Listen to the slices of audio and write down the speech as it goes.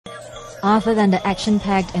Other than the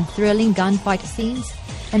action-packed and thrilling gunfight scenes,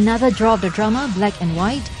 another draw of the drama, Black and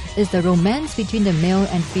White, is the romance between the male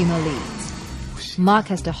and female leads. Mark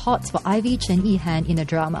has the hots for Ivy Chen Yihan in the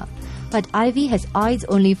drama, but Ivy has eyes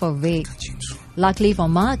only for Wei. Luckily for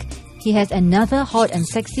Mark, he has another hot and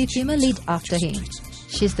sexy female lead after him.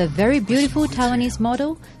 She's the very beautiful Taiwanese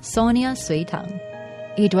model, Sonia Suitang.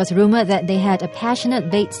 It was rumored that they had a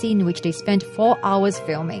passionate date scene which they spent 4 hours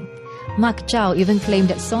filming. Mark Chao even claimed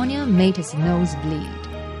that Sonia made his nose bleed.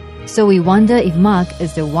 So we wonder if Mark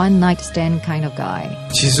is the one-night stand kind of guy.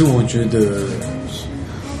 其实我觉得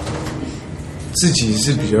自己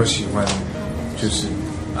是比较喜欢就是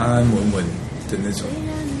安安稳稳的那种，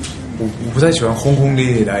我不太喜欢轰轰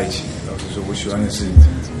烈烈的爱情。老实说，我喜欢的是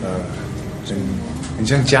很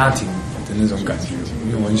像家庭的那种感觉，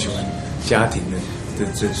因为我很喜欢家庭的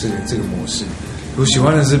这个模式。我喜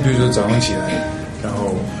欢的是，比如说早上起来，然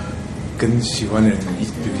后跟喜欢的人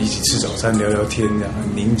比如一起吃早餐、聊聊天，这样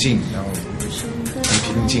很宁静，然后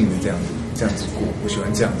很平静的这样子过。我喜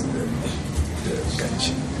欢这样子的感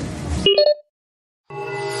情。